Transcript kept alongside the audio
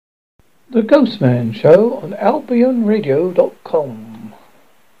The Ghostman Show on Ambron Radio.com.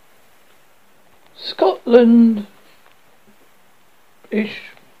 Scotland-ish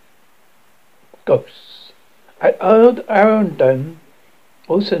ghosts. At Arundel,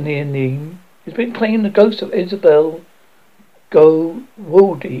 also near Nîmes, it's been claimed the ghost of Isabel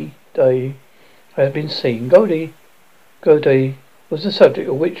Godey has been seen. Godey was the subject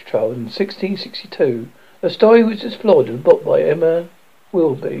of a witch trial in 1662. A story was explored in a book by Emma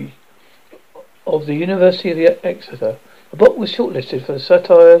Wilby of the University of Exeter. The book was shortlisted for the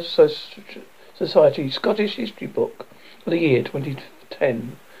Satire Society Scottish History Book of the Year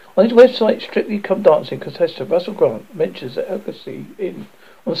 2010. On his website, Strictly Come Dancing contestant Russell Grant mentions the Ellerslie Inn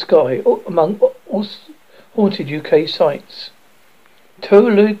on Skye among haunted UK sites.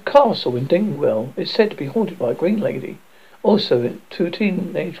 Turlough Castle in Dingwall is said to be haunted by a green lady. Also, two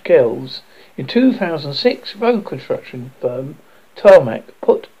teenage girls. In 2006, road construction firm Tarmac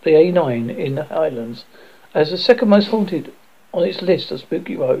put the A9 in the Highlands as the second most haunted on its list of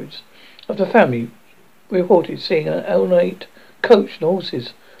spooky roads. After family reported seeing an ornate coach and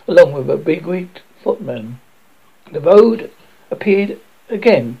horses along with a big-wigged footman. The road appeared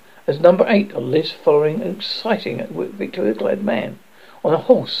again as number 8 on the list following an exciting Victoria-clad man on a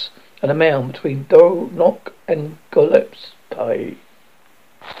horse and a mound between Dornoch and Gillespie.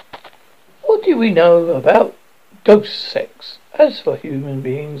 What do we know about ghost sex? As for human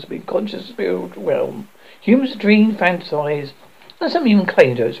beings being conscious of the spiritual realm, humans dream, fantasize, and some even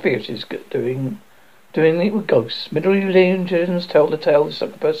claim to experiences doing it with ghosts. Middle religions tell the tale of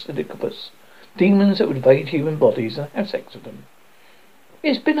succubus and incubus, demons that would invade human bodies and have sex with them.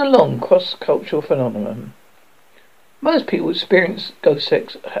 It's been a long cross-cultural phenomenon. Most people experience ghost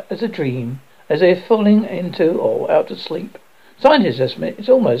sex as a dream, as they're falling into or out of sleep. Scientists estimate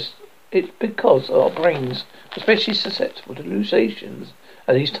it's because our brains are especially susceptible to hallucinations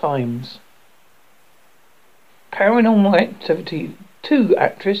at these times. Paranormal Activity 2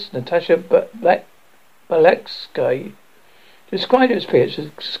 actress Natasha Balaksky described her experience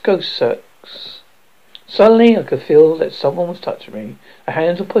as ghost sex. Suddenly I could feel that someone was touching me. Her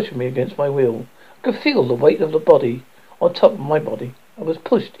hands were pushing me against my wheel. I could feel the weight of the body on top of my body. I was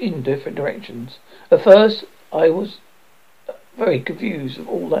pushed in different directions. At first I was very confused of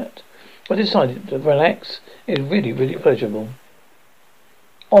all that. I decided to relax. It was really, really pleasurable.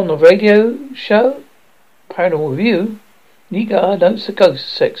 On the radio show, Paranormal Review, Nigar notes that ghost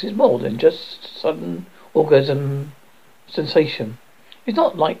sex is more than just sudden orgasm sensation. It's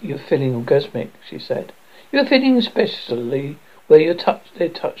not like you're feeling orgasmic, she said. You're feeling especially where they're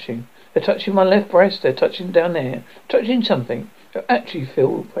touching. They're touching my left breast, they're touching down there, touching something. You actually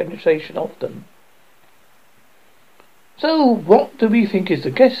feel penetration often. So, what do we think is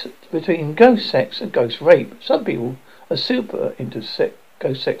the guess between ghost sex and ghost rape? Some people are super into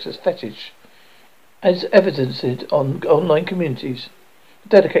ghost sex as fetish, as evidenced on online communities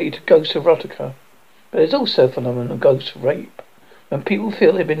dedicated to ghost erotica. But there's also a phenomenon of ghost rape, when people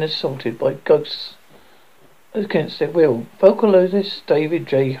feel they've been assaulted by ghosts against their will. Vocalist David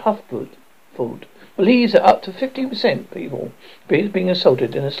J. Hufford believes that up to 15% of people being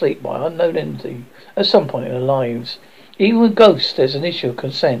assaulted in their sleep by an unknown entity at some point in their lives. Even with ghosts, there's an issue of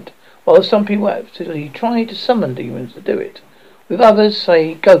consent. While some people actually try to summon demons to do it, with others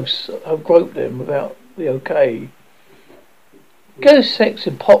say ghosts have groped them without the okay. Ghost sex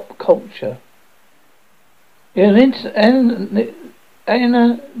in pop culture. Anna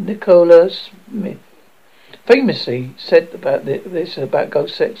Nicola Smith famously said about this about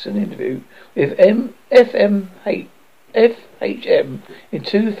ghost sex in an interview with FHM in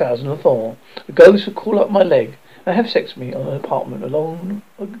 2004. A ghost would call up my leg and have sex with me on an apartment a long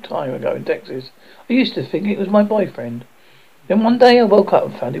time ago in Texas. I used to think it was my boyfriend. Then one day I woke up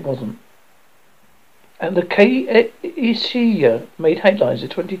and found it wasn't. And the Ishiya made headlines in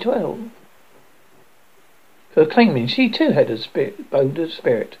 2012. For claiming she too had a bone of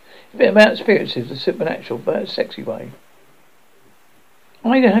spirit. A bit about experiences of the supernatural, but in a sexy way.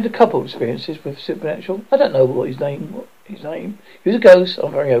 I had a couple of experiences with supernatural. I don't know what his name. He was a ghost.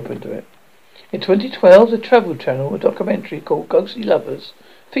 I'm very open to it. In 2012, the Travel Channel, a documentary called Ghostly Lovers,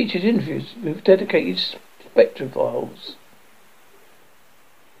 featured interviews with dedicated spectrophiles.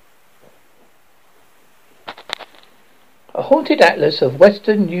 A haunted atlas of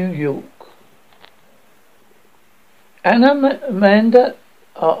Western New York. Amanda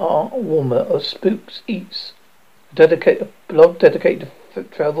R. Warmer of Spooks Eats, a blog dedicated to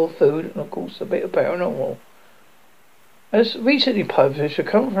travel, food, and of course a bit of paranormal. Has recently published a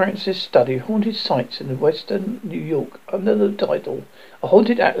comprehensive study of haunted sites in Western New York under the title A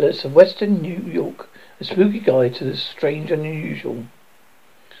Haunted Atlas of Western New York, a spooky guide to the strange and unusual.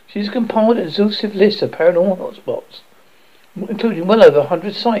 She's compiled an exhaustive list of paranormal hotspots, including well over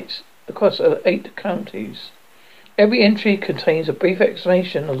 100 sites across 8 counties. Every entry contains a brief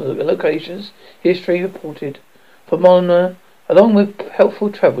explanation of the locations, history reported for Mona, along with helpful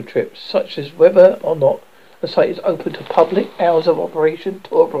travel tips, such as whether or not the site is open to public, hours of operation,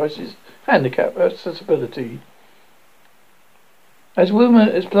 tour prices, handicap accessibility. As rumor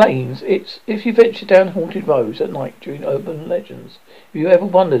explains, it's if you venture down haunted roads at night during urban legends, if you ever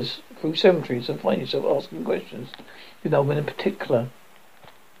wanders through cemeteries and find yourself asking questions, you know one in particular.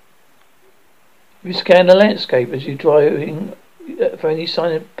 If you scan the landscape as you're driving for any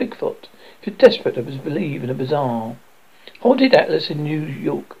sign of Bigfoot, if you're desperate to believe in a bizarre. Haunted Atlas in New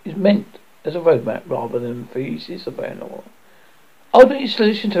York is meant as a roadmap rather than for thesis of paranormal. Ultimate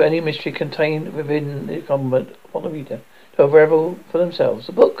solution to any mystery contained within the government upon the reader to unravel for themselves.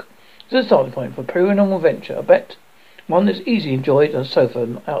 The book is a starting point for paranormal venture. I bet one that's easily enjoyed on a sofa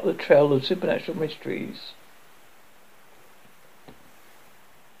and out the trail of supernatural mysteries.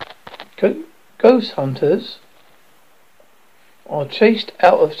 Ghost hunters are chased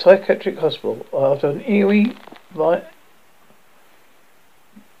out of psychiatric hospital after an eerie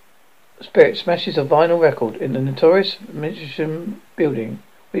spirit smashes a vinyl record in the notorious Mission building,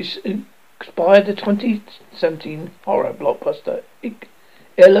 which inspired the 2017 horror blockbuster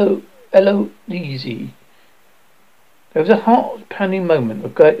Eloise. There was a heart-pounding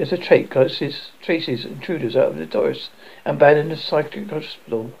moment as a chases intruders out of the notorious and abandoned psychiatric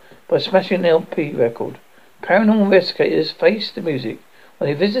hospital by smashing an LP record. Paranormal investigators faced the music when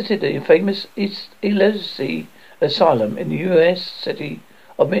they visited the infamous Eloise Asylum in the U.S. city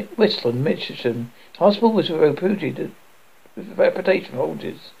of Westland, Michigan. The hospital was reputed with a reputation for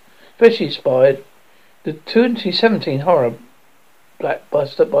hauntings, especially inspired the 2017 horror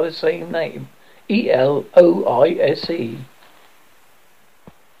blockbuster by the same name, Eloise.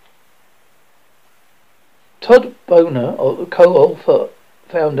 Todd Bonner, co-author,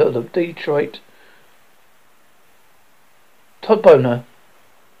 founder of the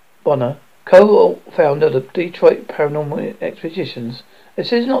co-founder of the Detroit Paranormal Expeditions, it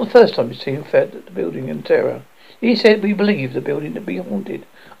says it's not the first time his team fed the building in terror. He said, "We believe the building to be haunted.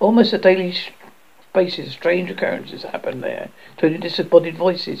 Almost a daily basis, strange occurrences happen there, including disembodied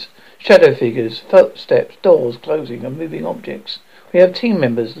voices, shadow figures, footsteps, doors closing, and moving objects. We have team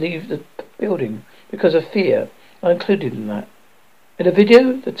members leave the building because of fear. I'm included in that." In the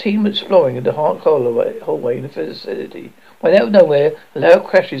video, the team exploring in the hallway in the facility. When out of nowhere, a loud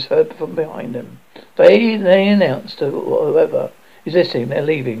crash is heard from behind them. They announce to whoever is listening they're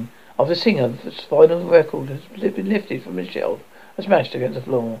leaving. After seeing a final record has been lifted from the shelf and smashed against the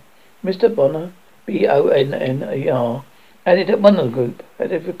floor. Mr. Bonner, Bonner, added that one of the group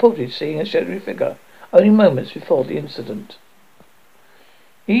had reported seeing a shadowy figure only moments before the incident.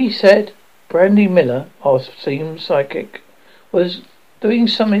 He said Brandy Miller, our team psychic, was doing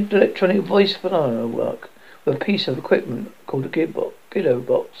some electronic voice phenomena work with a piece of equipment called a Gillo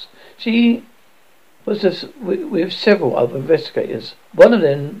box. She was with several other investigators. One of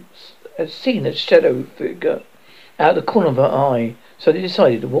them had seen a shadow figure out the corner of her eye, so they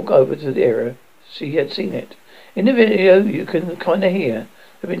decided to walk over to the area she had seen it. In the video, you can kind of hear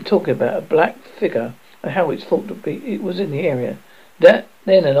they've been talking about a black figure and how it's thought to be. It was in the area. Then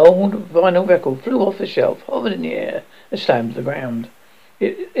an old vinyl record flew off the shelf, hovered in the air, and slammed to the ground.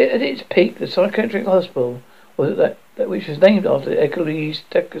 At its peak, the psychiatric hospital was which was named after Eloise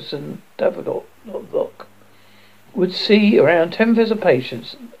Dickerson Davenport, would see around 10,000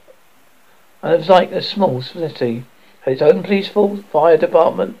 patients, and it was like a small city. Had its own police force, fire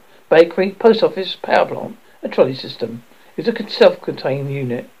department, bakery, post office, power plant, and trolley system. It was a self-contained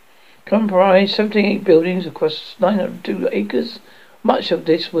unit. Comprised 78 buildings across 902 acres. Much of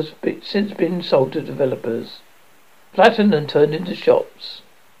this was since been sold to developers, flattened and turned into shops.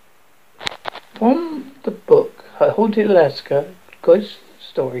 From the book Haunted Alaska Ghost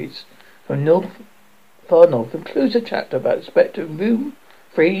Stories from Far North includes a chapter about the spectre in room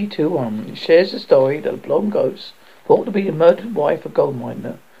 321. It shares the story that a blonde ghost thought to be the murdered wife of a gold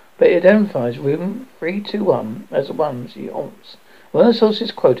miner, but it identifies room 321 as the one she haunts. One of the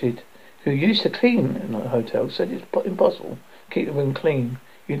sources quoted, who used to clean in the hotel, said it's impossible to keep the room clean.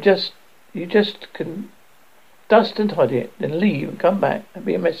 You just can dust and tidy it, then leave and come back and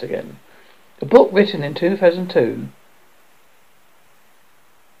be a mess again. The book written in 2002.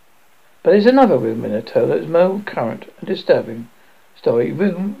 But there's another room in the hotel that is more current and disturbing story.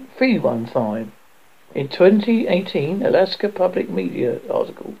 Room 315. In 2018, Alaska Public Media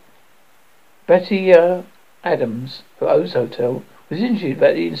article. Betty Adams, who owns the hotel, was interviewed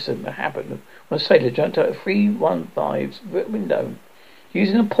about the incident that happened when a sailor jumped out of 315's window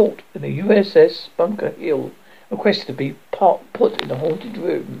using a port in the USS Bunker Hill, requested to be put in a haunted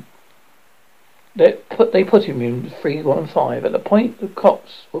room. They put him in 315. At the point the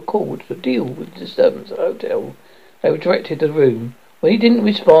cops were called to deal with the disturbance at the hotel, they were directed to the room. When he didn't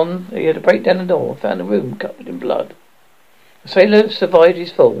respond, they had to break down the door and found the room covered in blood. The sailor survived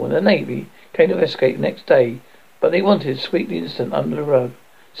his fall, and the Navy came to investigate the next day, but they wanted to sweep the incident under the rug.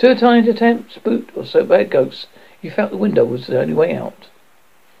 Suicide attempt, spooked, or so bad ghosts, he felt the window was the only way out.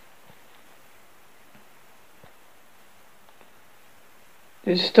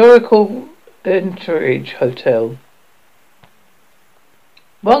 The historical Entourage Hotel.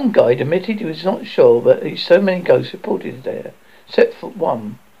 One guide admitted he was not sure that so many ghosts reported there, except for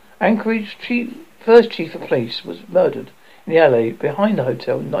one. Anchorage first chief of police was murdered in the alley behind the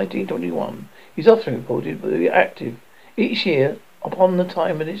hotel in 1921. He's often reported to be active each year upon the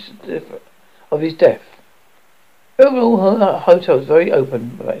time of his death. Overall, the hotel is very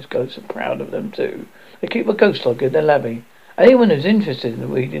open about its ghosts and proud of them too. They keep a ghost log in their lobby. Anyone who's interested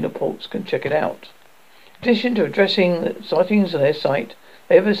in reading the reports can check it out. In addition to addressing the sightings on their site,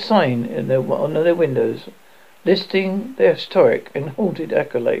 they have a sign on their windows listing their historic and haunted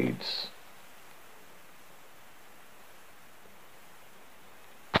accolades.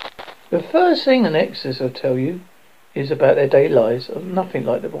 The first thing an exorcist will tell you is about their daily lives are nothing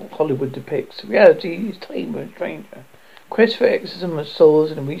like what Hollywood depicts. Reality is tamer and stranger. Quest for exorcism has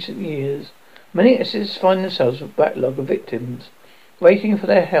soared in recent years. Many exorcists find themselves with a backlog of victims waiting for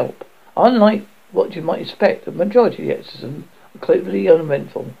their help. Unlike what you might expect, the majority of the exorcisms are clearly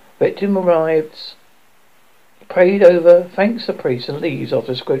uneventful. Victim arrives, prayed over, thanks the priest, and leaves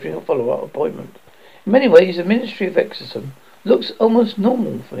after scheduling a follow-up appointment. In many ways, the ministry of exorcism looks almost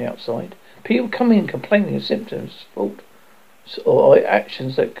normal from the outside. People come in complaining of symptoms, faults, or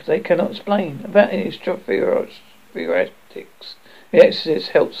actions that they cannot explain. About any theoretics, the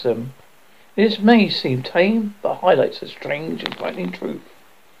exorcist helps them. This may seem tame, but highlights a strange and frightening truth.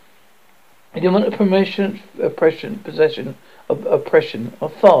 The amount of possession are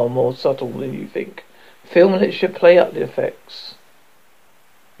far more subtle than you think. Film and literature play up the effects.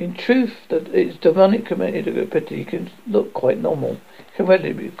 In truth, that its demonic activity can look quite normal. It can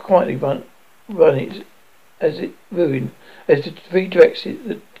relatively quietly run it as it redirects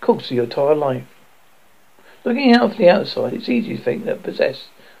the course of your entire life. Looking out from the outside, it's easy to think that possessed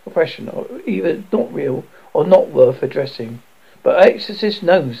oppression are either not real or not worth addressing. But exorcist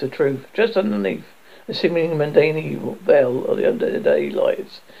knows the truth. Just underneath the seemingly mundane evil veil of the everyday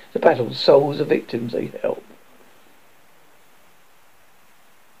lives, the battle souls of victims they help.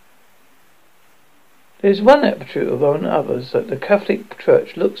 There is one attribute among others that the Catholic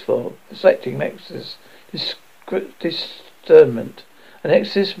Church looks for selecting an exorcist: discernment. An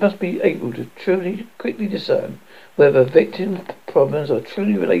exorcist must be able to truly quickly discern whether victim problems are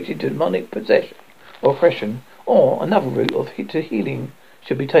truly related to demonic possession or oppression, or another route to healing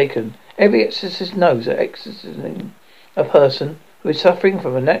should be taken. Every exorcist knows that exorcising a person who is suffering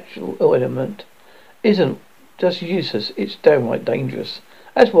from a natural element isn't just useless, it's downright dangerous.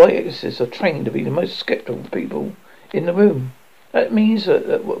 That's why exorcists are trained to be the most skeptical people in the room. That means that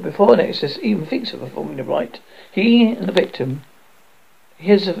before an exorcist even thinks of performing the rite, he and the victim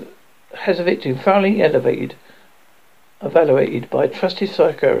has a victim thoroughly evaluated by a trusted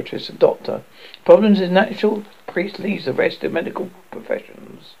psychiatrist and doctor. Problems is natural, the priest leaves the rest to medical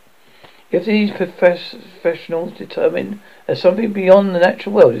professions. If these professionals determine that something beyond the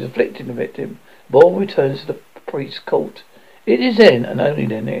natural world is afflicting the victim, the ball returns to the priest's court. It is then, and only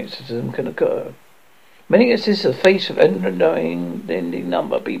then, the exorcism can occur. Many exorcists are faced with an ending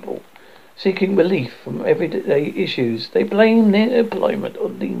number of people seeking relief from everyday issues. They blame their employment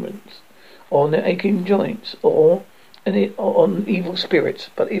on demons, or on their aching joints, or on evil spirits.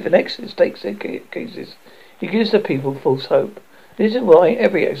 But if an exorcist takes their cases, he gives the people false hope. This is why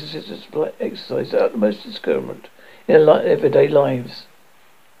every exorcist exercises the utmost discernment in their everyday lives.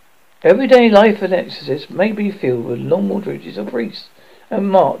 Everyday life of an exorcist may be filled with normal duties of priests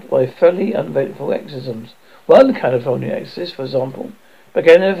and marked by fairly uneventful exorcisms. One California exorcist, for example,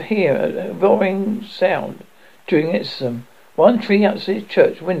 began to hear a roaring sound during exorcism. One tree outside his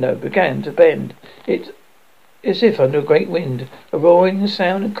church window began to bend. It as if under a great wind. A roaring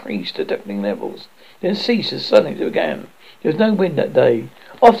sound increased to deafening levels, then ceased as suddenly as it began. There was no wind that day.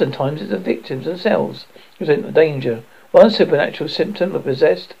 Oftentimes it's the victims themselves who present the danger. One supernatural symptom of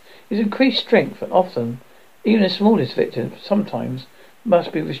possessed is increased strength, and often even the smallest victims sometimes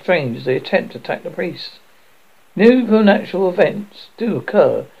must be restrained as they attempt to attack the priest. New supernatural events do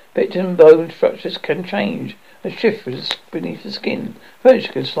occur, Victim bone structures can change and shift beneath the skin.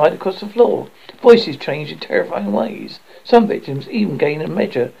 Furniture can slide across the floor. Voices change in terrifying ways. Some victims even gain a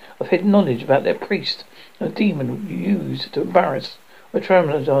measure of hidden knowledge about their priest, a demon used to embarrass or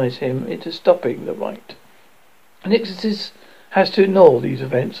traumatize him into stopping the rite. An exorcist has to ignore these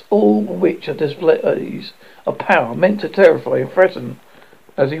events, all which are displays of power meant to terrify and threaten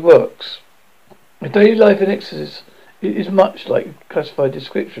as he works. The daily life of an exorcist is much like a classified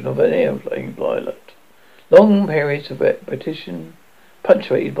description of an airplane pilot. Long periods of repetition,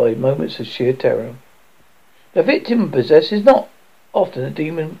 punctuated by moments of sheer terror. The victim possessed is not often a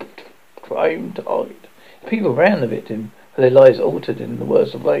demon crime target. People around the victim have their lives altered in the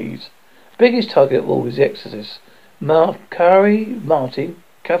worst of ways. The biggest target of all is the exorcist. Martin,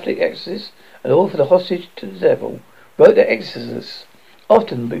 Catholic exorcist, and all for the hostage to the devil, wrote that exorcists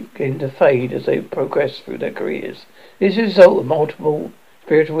often begin to fade as they progress through their careers. This is a result of multiple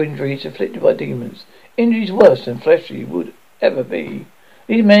spiritual injuries inflicted by demons. Injuries worse than fleshly would ever be.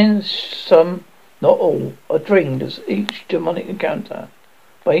 These men, some, not all, are drained as each demonic encounter.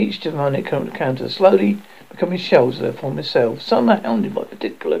 By each demonic encounter, slowly becoming shells of their former selves. Some are hounded by a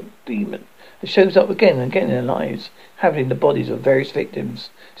particular demon that shows up again and again in their lives, inhabiting the bodies of various victims.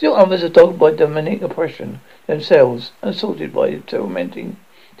 Still others are dogged by demonic oppression themselves, and assaulted by a tormenting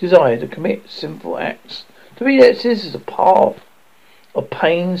desire to commit sinful acts. To me, this is a path of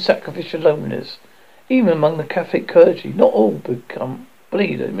pain, sacrificial loneliness. Even among the Catholic clergy, not all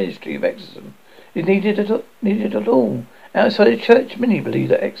believe that the ministry of exorcism is needed at all. Outside the church, many believe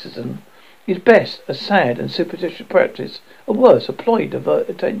that exorcism is best a sad and superstitious practice, or worse, a ploy to divert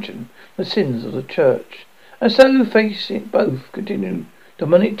attention from the sins of the church. And so, facing both continued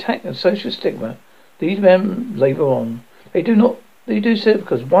demonic attack and social stigma, these men labour on. They do so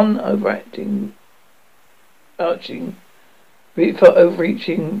because one overreaching reason.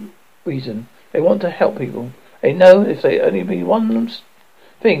 They want to help people. They know if they only be one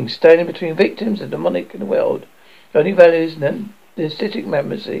thing standing between victims and demonic in the world, only values the aesthetic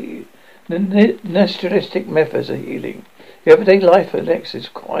methods of healing. The everyday life of an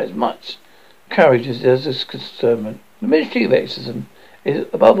exorcist requires much courage as does this discernment. The ministry of exorcism is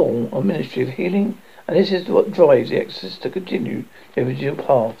above all a ministry of healing, and this is what drives the exorcist to continue their individual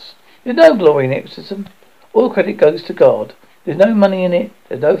paths. There's no glory in exorcism. All credit goes to God. There's no money in it.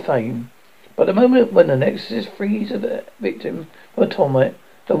 There's no fame. But the moment when an exorcist frees a victim from a torment,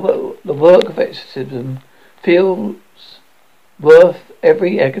 the work of exorcism feels worth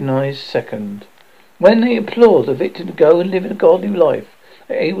every agonized second. When they implore the victim to go and live a godly life,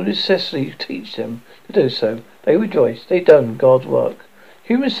 they are able to successfully teach them to do so. They rejoice. They've done God's work.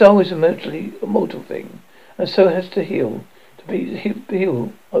 Human soul is a mortal thing, and so has to heal. To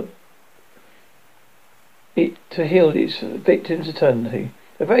heal its victim's eternity.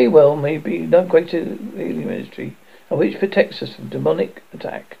 There very well may be no greater healing ministry, and which protects us from demonic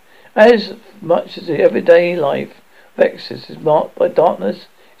attack. As much as the everyday life of exorcists is marked by darkness,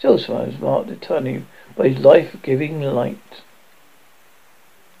 it's also marked eternally by his life-giving light.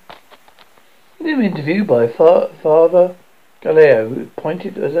 In an interview by Father Galileo, who was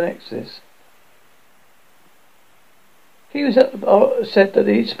appointed as an exorcist, he was said that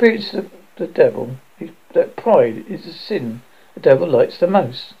the experience of the devil, that pride is the sin the devil likes the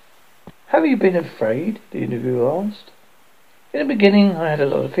most. Have you been afraid? The interviewer asked. In the beginning I had a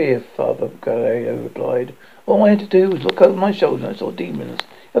lot of fear, Father Galileo replied. All I had to do was look over my shoulder and I saw demons.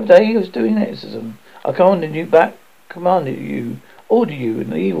 The other day I was doing an exorcism. I commanded you, order you,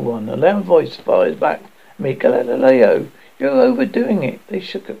 and the evil one. A loud voice fires back at me, Galileo, you're overdoing it. They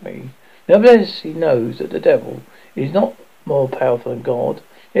shook at me. Nevertheless, he knows that the devil is not more powerful than God.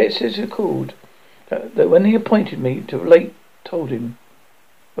 The exorcist recalled that when he appointed me to relative told him,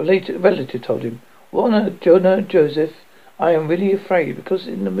 Warner Joseph, I am really afraid because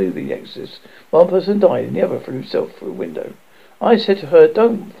in the movie The Exorcist, one person died and the other threw himself through a window. I said to her,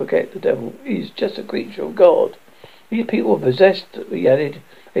 don't forget the devil is just a creature of God. These people are possessed, he added.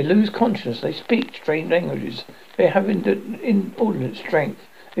 They lose consciousness, they speak strange languages, they have inordinate strength.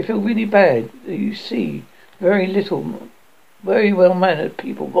 They feel really bad. You see very well-mannered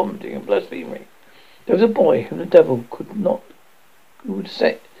people vomiting and blaspheming. There was a boy whom the devil who would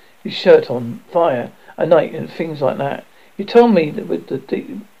set his shirt on fire at night and things like that. He told me that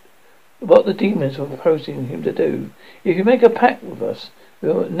what the demons were proposing him to do. If you make a pact with us, we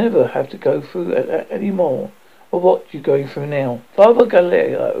will never have to go through that any more, or what you're going through now. Father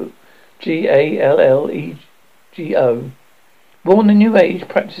Galileo, Gallego, born in New Age,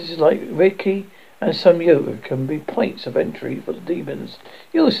 practices like Reiki and some yoga can be points of entry for the demons.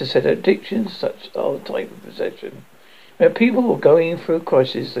 He also said addictions such are a type of possession. When people are going through a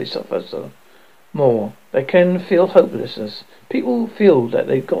crisis, they suffer more. They can feel hopelessness. People feel that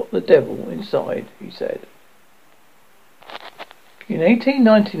they've got the devil inside, he said. In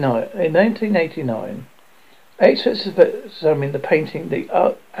 1989, experts examined the painting The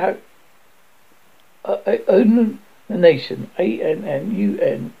Own the Nation,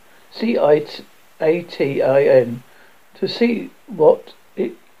 ANNUNCIATIN, to see what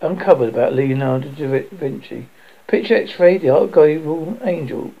it uncovered about Leonardo da Vinci. Picture X-ray, the art Gabriel,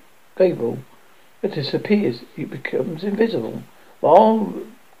 it disappears. He becomes invisible. While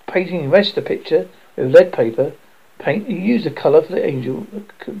painting the rest of the picture with lead paper paint, he used the colour for the angel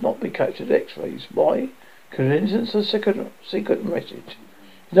that could not be captured with X-rays. Why? Coincidence or secret message?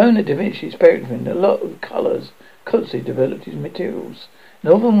 It's known that Da Vinci experimented a lot of colours, constantly developed his materials.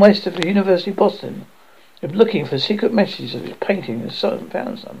 North and west of the University of Boston, looking for secret messages of his painting, and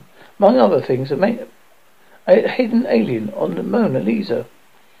found some. Among other things, a hidden alien on the Mona Lisa.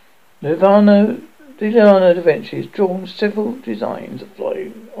 Leonardo da Vinci has drawn several designs of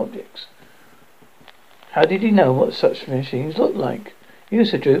flying objects. How did he know what such machines looked like? He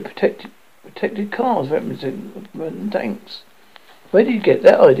also drew protected cars representing tanks. Where did he get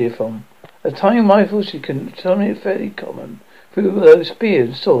that idea from? At the time, rifles were fairly common, though spears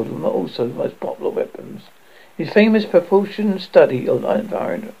and swords were also the most popular weapons. His famous propulsion study on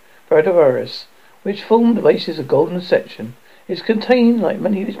coronavirus, which formed the basis of Golden Section, is contained, like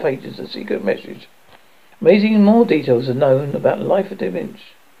many of his pages, a secret message. Amazing more details are known about the life of Leonardo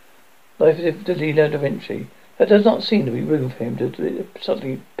da Vinci. There does not seem to be room for him to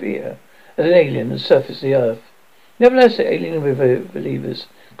suddenly appear as an alien and surface the earth. Nevertheless, the alien believers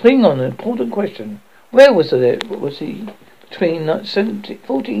cling on an important question. Where was he between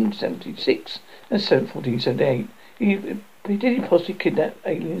 1476 and 1478? Did he possibly kidnap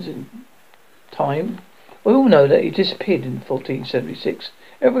aliens in time? We all know that he disappeared in 1476.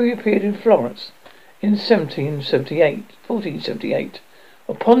 However, he appeared in Florence in 1478.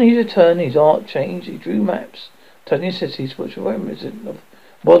 Upon his return, his art changed. He drew maps, turning cities which were reminiscent of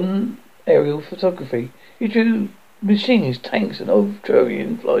modern aerial photography. He drew machines, tanks, and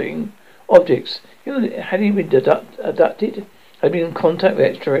Arcturian flying objects. Had he been abducted? Had he been in contact with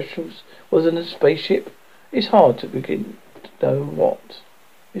extraterrestrials? Was in a spaceship? It's hard to begin to know what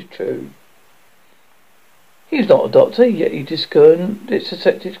is true. He was not a doctor, yet he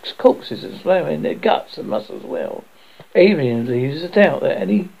dissected corpses as well, in their guts and muscles as well. Alien leaves a doubt that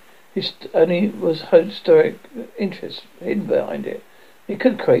only was historic interest hidden behind it. He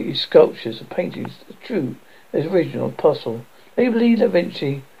could create his sculptures and paintings as true as original as possible. They believed that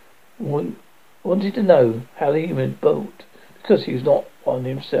Vinci wanted to know how the human built, because he was not one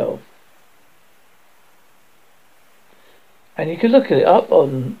himself. And you can look at it up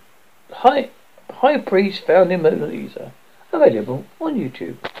on High Priest found in Mona Lisa, available on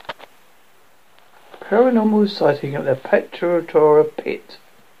YouTube. Paranormal sighting at the Petrotora Pit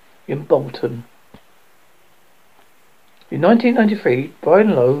in Bolton. In 1993,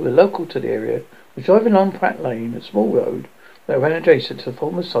 Brian Lowe, a local to the area, was driving along Pratt Lane, a small road that ran adjacent to the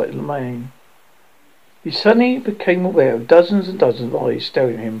former site of the mine. He suddenly became aware of dozens and dozens of eyes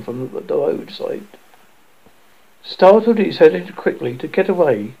staring at him from the roadside. Startled, he started quickly to get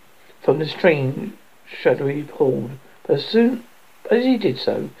away from the strange, shadowy horde, but as he did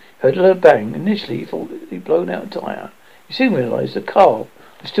so, he heard a loud bang. Initially, he thought he'd blown out a tyre. He soon realised the car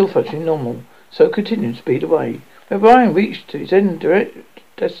was still functioning normal, so continued to speed away. When Brian reached his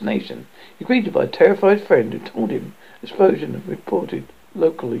destination, he was greeted by a terrified friend who told him the explosion had reported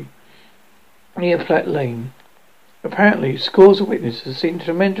locally near Pratt Lane. Apparently, scores of witnesses had seen a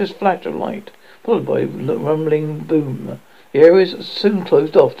tremendous flash of light, followed by a rumbling boom. The area was soon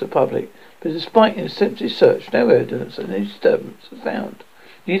closed off to the public, but despite an extensive search, no evidence of any disturbance was found.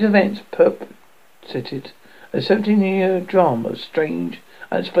 These events perpetuated a 17-year drama of strange,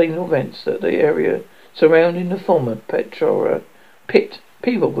 unexplainable events that the area surrounding the former Petrotora Pit.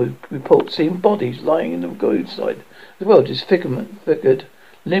 People would report seeing bodies lying in the roadside, as well as disfigured,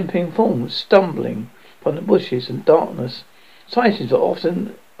 limping forms stumbling from the bushes and darkness. Sightings are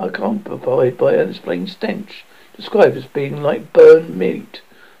often accompanied by an unexplained stench, described as being like burned meat,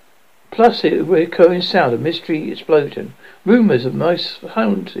 plus a recurring sound of mystery explosion. Rumours of most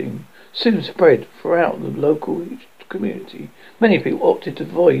haunting soon spread throughout the local community. Many people opted to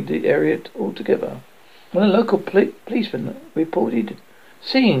avoid the area altogether. When a local policeman reported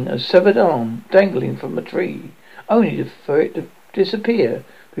seeing a severed arm dangling from a tree, only for it to disappear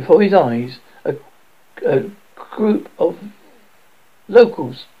before his eyes, a group of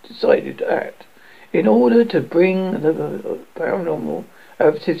locals decided to act in order to bring the paranormal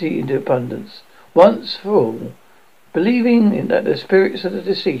activity into abundance. Once for all, believing in that the spirits of the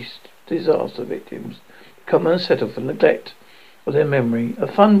deceased disaster victims become unsettled for neglect of their memory. A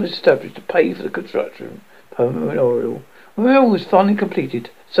fund was established to pay for the construction of a memorial. When the memorial was finally completed,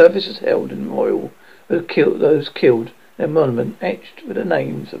 service was held in memorial of those killed. Their monument, etched with the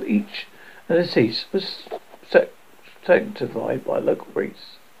names of each and the deceased, was sanctified by local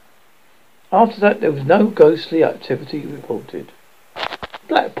priests. After that, there was no ghostly activity reported.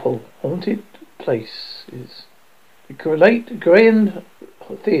 Blackpool haunted places. The Grand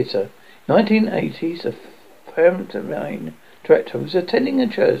Theatre, 1980s. A pantomime director was attending a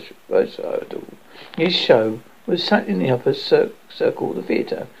church recital. His show was sat in the upper circle of the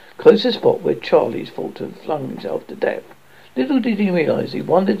theatre, close to the spot where Charlie's thought to have flung himself to death. Little did he realise he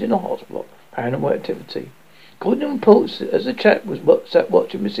wandered in a hotspot paranormal activity. According to reports, as the chap was sat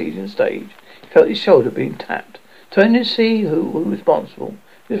watching the scene stage, he felt his shoulder being tapped. Turning to see who was responsible,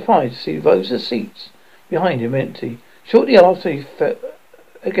 he was surprised to see rows of seats behind him empty. Shortly after, he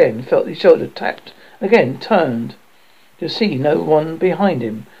felt his shoulder tapped. Again, turned to see no one behind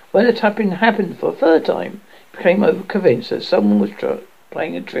him. When the tapping happened for a third time, he became overconvinced that someone was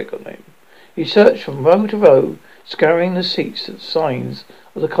playing a trick on him. He searched from row to row, scouring the seats for signs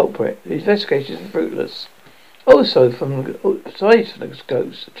of the culprit. His investigations were fruitless. Also, besides from the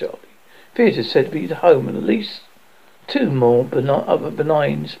ghosts of Charlie, theatre is said to be the home of at least two more other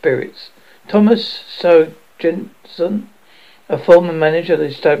benign spirits. Thomas Sargentson, a former manager of the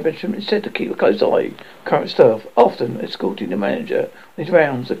establishment, is said to keep a close eye on current staff, often escorting the manager on his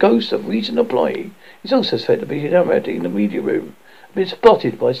rounds. The ghost of a recent employee is also said to be narrating in the media room, been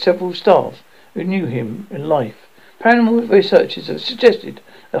spotted by several staff who knew him in life. Paranormal researchers have suggested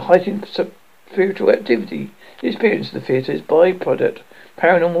that heightened spiritual activity experienced in the theatre is byproduct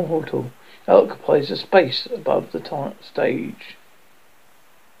paranormal portal that occupies a space above the stage.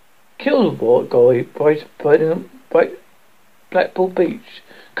 Kilboard guy, bright Blackpool Beach.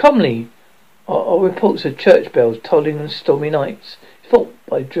 Commonly are reports of church bells tolling on stormy nights. Thought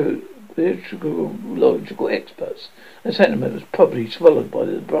by geological experts, the sentiment was probably swallowed by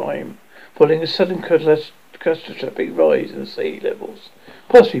the brine, following a sudden catastrophic rise in the sea levels,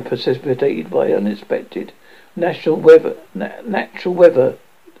 possibly precipitated by unexpected natural weather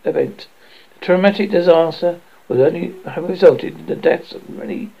event. The traumatic disaster was only have resulted in the deaths of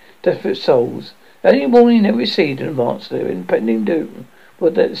many desperate souls. The only warning they received in advance of their impending doom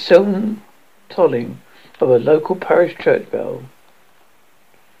was that sudden tolling of a local parish church bell.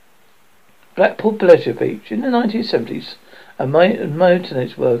 Blackpool Pleasure Beach. In the 1970s, a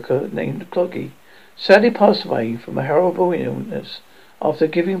maintenance worker named Cloggy sadly passed away from a horrible illness after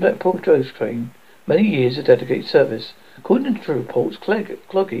giving Blackpool Ghost Train many years of dedicated service. According to reports,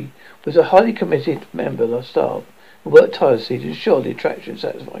 Cloggy was a highly committed member of the staff who worked tirelessly to ensure the attraction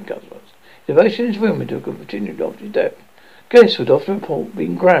satisfying customers. Devotion is rumoured to have continued after his death. Guests would often report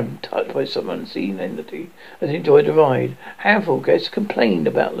being grabbed, touched by some unseen entity as they enjoyed the ride. A handful of guests complained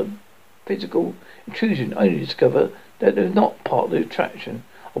about the physical intrusion, only to discover that it was not part of the attraction.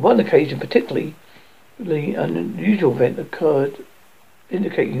 On one occasion, particularly, an unusual event occurred,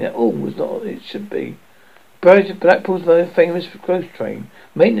 indicating that all was not as it should be. Blackpool's most famous ghost train.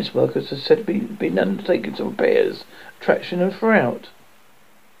 Maintenance workers are said to have been undertaking some repairs, attraction and throughout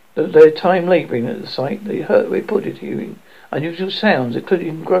their time labouring at the site, they reported hearing unusual sounds,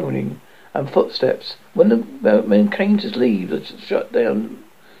 including groaning and footsteps. When the men came to leave to shut down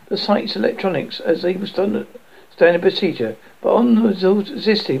the site's electronics as they were standing procedure, but on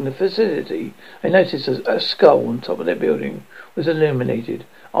resisting the facility, they noticed a skull on top of their building was illuminated.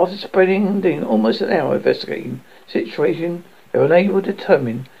 After spending almost an hour investigating the situation, they were unable to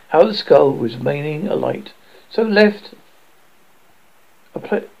determine how the skull was remaining alight, so left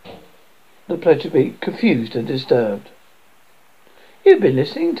the pleasure to be confused and disturbed. You've been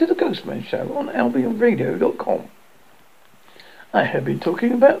listening to the Ghostman Show on AmbronRadio.com. I have been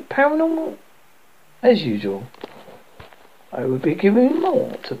talking about paranormal as usual. I will be giving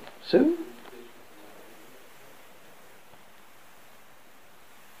more soon.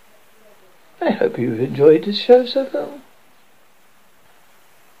 I hope you've enjoyed this show so far.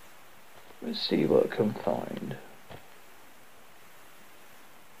 Let's see what I can find.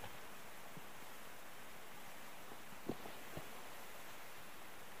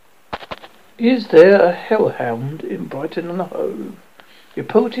 Is there a hellhound in Brighton on the Hove?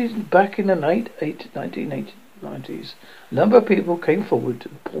 Reported back in the late 1990s, a number of people came forward to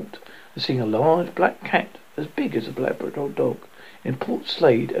the port and seen a large black cat as big as a Labrador dog in Port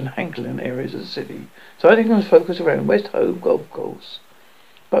Slade and Hanklin areas of the city. Sightings was focused around West Hove Golf Course,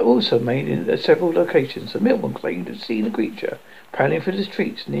 but also made in several locations. The milkman claimed to have seen the creature prowling through the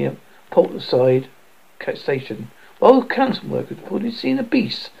streets near Portside Station, While council workers reported seeing a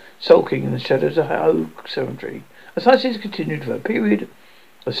beast sulking in the shadows of Hoe Cemetery. A sightings continued for a period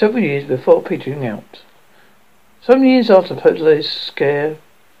of several years before petering out. Some years after poltergeist scare,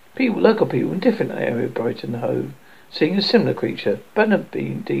 local people in different areas of Brighton and Hove seeing a similar creature.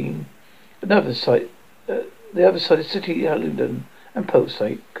 Dean, the other side of City London and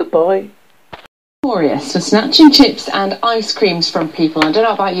Pulsate. Goodbye. Notorious for snatching chips and ice creams from people. I don't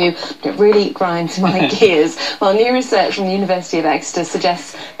know about you, but it really grinds my gears. Well, new research from the University of Exeter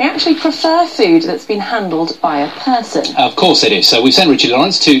suggests they actually prefer food that's been handled by a person. Of course it is. So we've sent Richard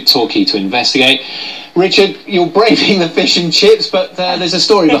Lawrence to Torquay to investigate. Richard, you're braving the fish and chips, but there's a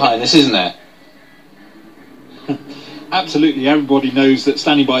story behind this, isn't there? Absolutely, everybody knows that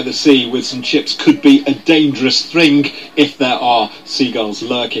standing by the sea with some chips could be a dangerous thing if there are seagulls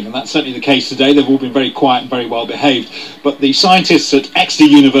lurking, and that's certainly the case today. They've all been very quiet and very well behaved, but the scientists at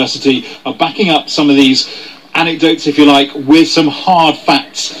Exeter University are backing up some of these anecdotes, if you like, with some hard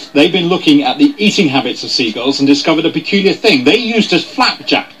facts. They've been looking at the eating habits of seagulls and discovered a peculiar thing. They used a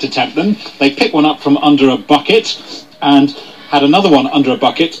flapjack to tempt them. They picked one up from under a bucket and had another one under a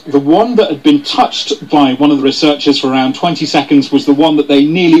bucket. The one that had been touched by one of the researchers for around 20 seconds was the one that they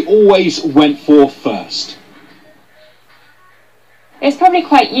nearly always went for first. It's probably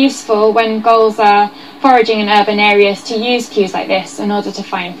quite useful when gulls are foraging in urban areas to use cues like this in order to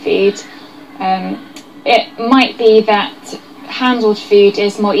find food. It might be that handled food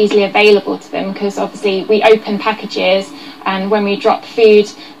is more easily available to them because obviously we open packages, and when we drop food,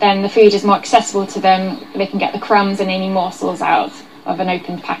 then the food is more accessible to them. They can get the crumbs and any morsels out of an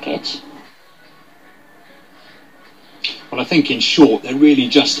opened package. Well, I think in short, they're really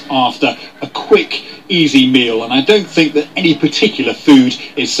just after a quick, easy meal, and I don't think that any particular food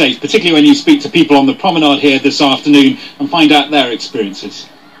is safe, particularly when you speak to people on the promenade here this afternoon and find out their experiences.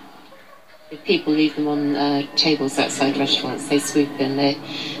 If people leave them on tables outside restaurants, they swoop in,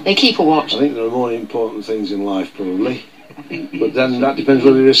 they keep a watch. I think there are more important things in life, probably. But then that depends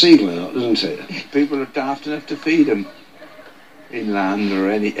whether you're a seagull or not, doesn't it? People are daft enough to feed them inland or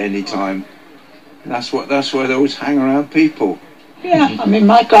any time. And that's why they always hang around people. Yeah, I mean,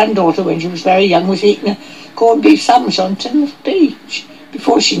 my granddaughter, when she was very young, was eating a corned beef sandwich on Tynmouth Beach.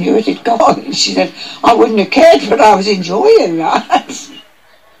 Before she knew it had gone, and she said, I wouldn't have cared, but I was enjoying that.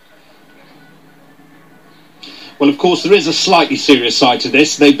 Well, of course, there is a slightly serious side to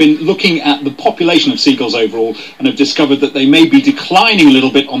this. They've been looking at the population of seagulls overall and have discovered that they may be declining a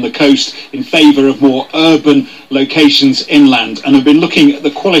little bit on the coast in favour of more urban locations inland, and have been looking at the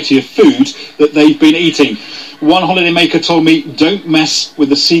quality of food that they've been eating. One holidaymaker told me, don't mess with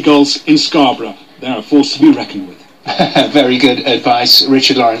the seagulls in Scarborough. They're a force to be reckoned with. Very good advice,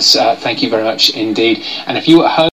 Richard Lawrence. Thank you very much indeed. And if you at home